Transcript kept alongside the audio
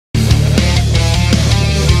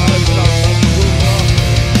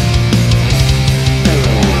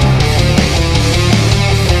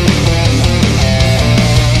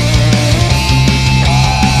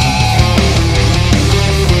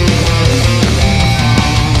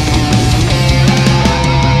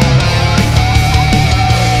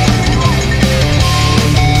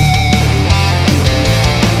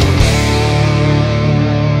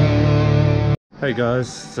Hey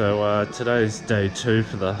guys, so today's day 2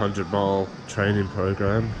 for the 100-mile training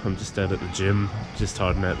program. I'm just out at the gym, just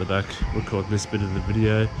hiding out the back, recording this bit of the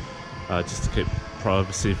video, just to keep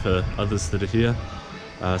privacy for others that are here.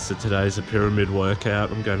 So today's a pyramid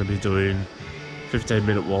workout. I'm going to be doing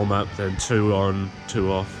 15-minute warm-up, then 2 on,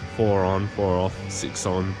 2 off, 4 on, 4 off, 6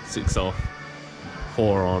 on, 6 off,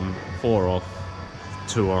 4 on, 4 off,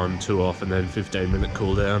 2 on, 2 off, and then 15-minute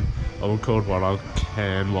cool down. I'll record what I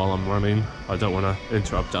can while I'm running. I don't want to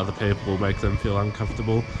interrupt other people or make them feel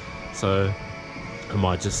uncomfortable, so I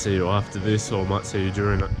might just see you after this, or I might see you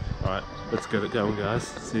during it. Alright, let's get it going guys,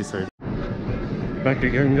 see you soon. Back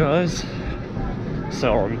again guys.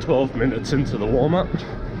 So I'm 12 minutes into the warm-up,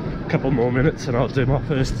 a couple more minutes and I'll do my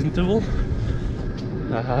first interval.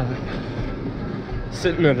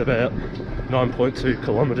 Sitting at about 9.2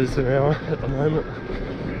 kilometers an hour at the moment,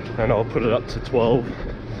 and I'll put it up to 12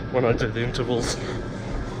 when I do the intervals.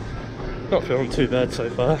 Not feeling too bad so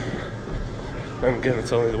far, and again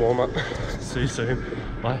it's only the warm-up. See you soon,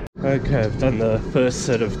 bye. Okay, I've done the first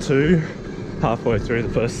set of 2, halfway through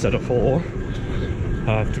the first set of 4.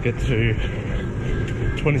 I have to get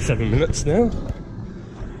to 27 minutes now,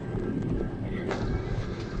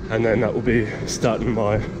 and then that will be starting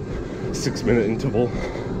my 6-minute interval.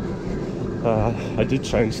 I did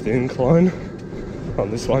change the incline on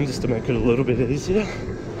this one just to make it a little bit easier,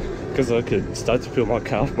 because I could start to feel my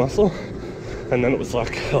calf muscle, and then it was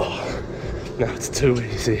like, oh, now it's too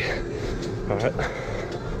easy. Alright,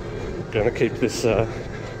 gonna keep this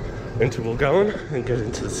interval going and get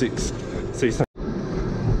into the 6. See you soon.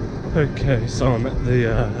 Okay, so I'm at the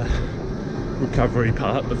recovery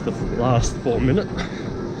part of the last 4 minute.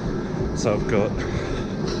 So I've got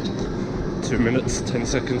 2 minutes, 10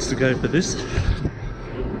 seconds to go for this.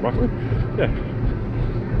 Roughly? Yeah.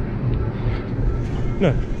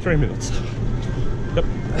 No, 3 minutes. Yep.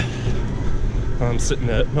 I'm sitting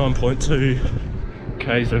at 9.2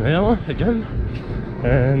 k's an hour again.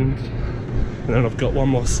 And then I've got one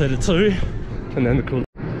more set of 2. And then the cool.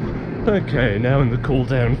 Okay, now in the cool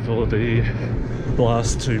down for the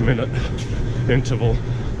last 2-minute interval.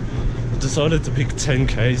 I decided to pick 10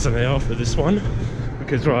 k's an hour for this one,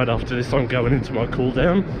 because right after this I'm going into my cool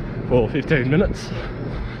down for 15 minutes,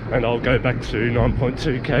 and I'll go back to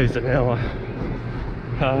 9.2 k's an hour.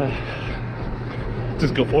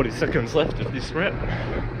 Just got 40 seconds left of this rep,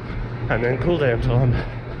 and then cool down time.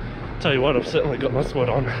 Tell you what, I've certainly got my sweat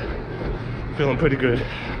on. Feeling pretty good.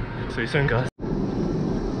 See you soon guys.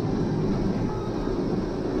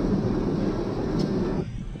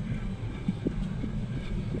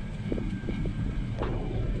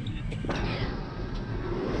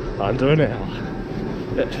 Under an hour.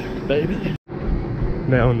 Yeah, baby.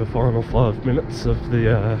 Now in the final 5 minutes of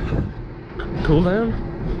the cool down.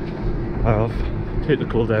 I've hit the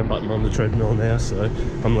cool down button on the treadmill now, so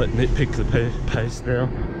I'm letting it pick the pace now.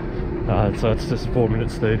 So it's just 4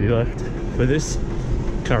 minutes 30 left for this.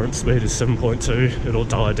 Current speed is 7.2. It'll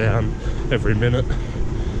die down every minute.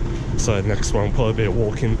 So next one will probably be a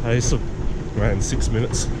walk-in pace of around 6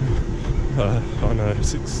 minutes. I know,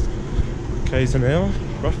 6 k's an hour,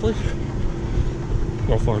 roughly.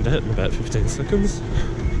 I'll find out in about 15 seconds.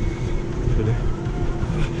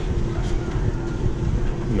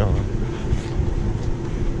 No.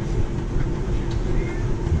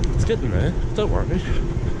 It's getting there, don't worry.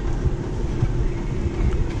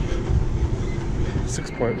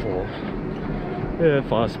 6.4. Yeah,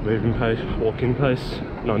 fast moving pace, walking pace,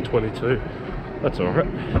 9:22. That's alright.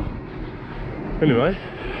 Anyway,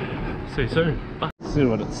 see you soon. Bye. See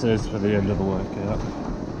what it says for the end of the workout.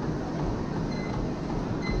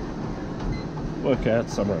 Workout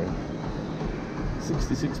summary.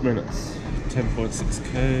 66 minutes, 10.6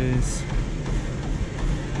 k's.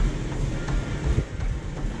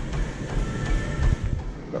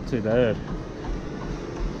 Not too bad.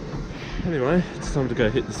 Anyway, it's time to go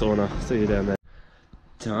hit the sauna. See you down there.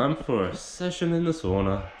 Time for a session in the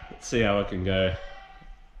sauna. Let's see how I can go.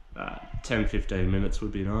 10-15 minutes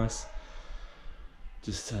would be nice.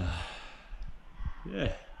 Just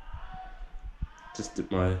yeah, just dip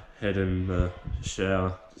my head in the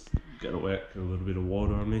shower, just get a wet, get a little bit of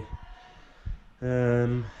water on me.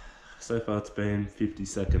 So far it's been 50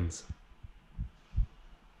 seconds.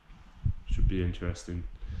 Should be interesting.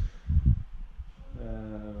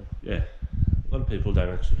 Yeah, a lot of people don't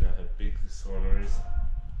actually know how big this sauna is.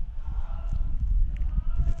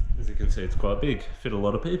 As you can see, it's quite big. Fit a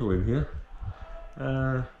lot of people in here.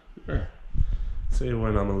 Yeah. See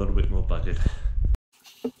when I'm a little bit more buggered.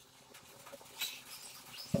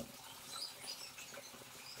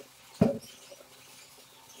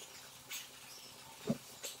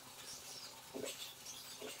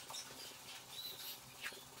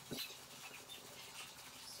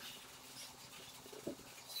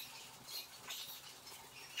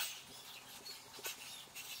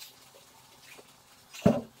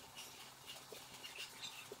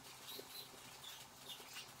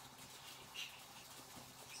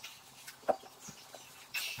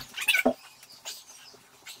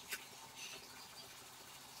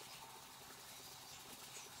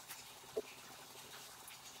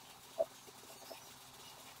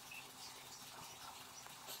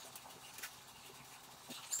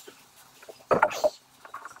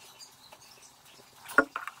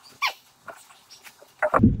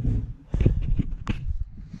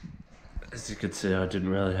 can see, I didn't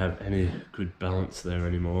really have any good balance there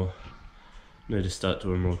anymore. Need to start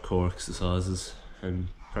doing more core exercises, and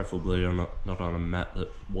preferably not on a mat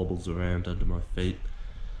that wobbles around under my feet,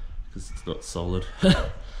 because it's not solid.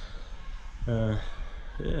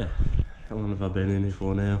 Yeah, how long have I been in here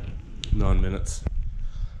for now? 9 minutes.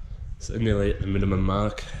 So nearly at the minimum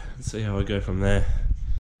mark. Let's see how I go from there.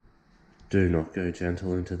 Do not go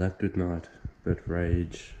gentle into that good night, but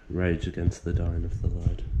rage against the dying of the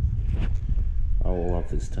light. I will love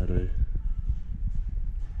this tattoo.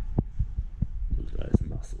 Look at those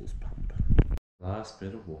muscles pump. Last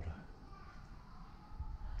bit of water.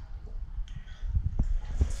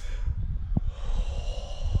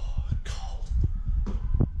 Cold.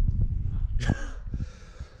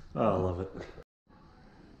 Oh, I love it.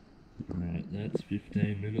 Alright, that's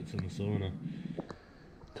 15 minutes in the sauna.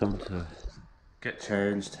 Time to get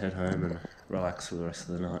changed, head home and relax for the rest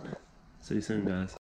of the night. See you soon, guys.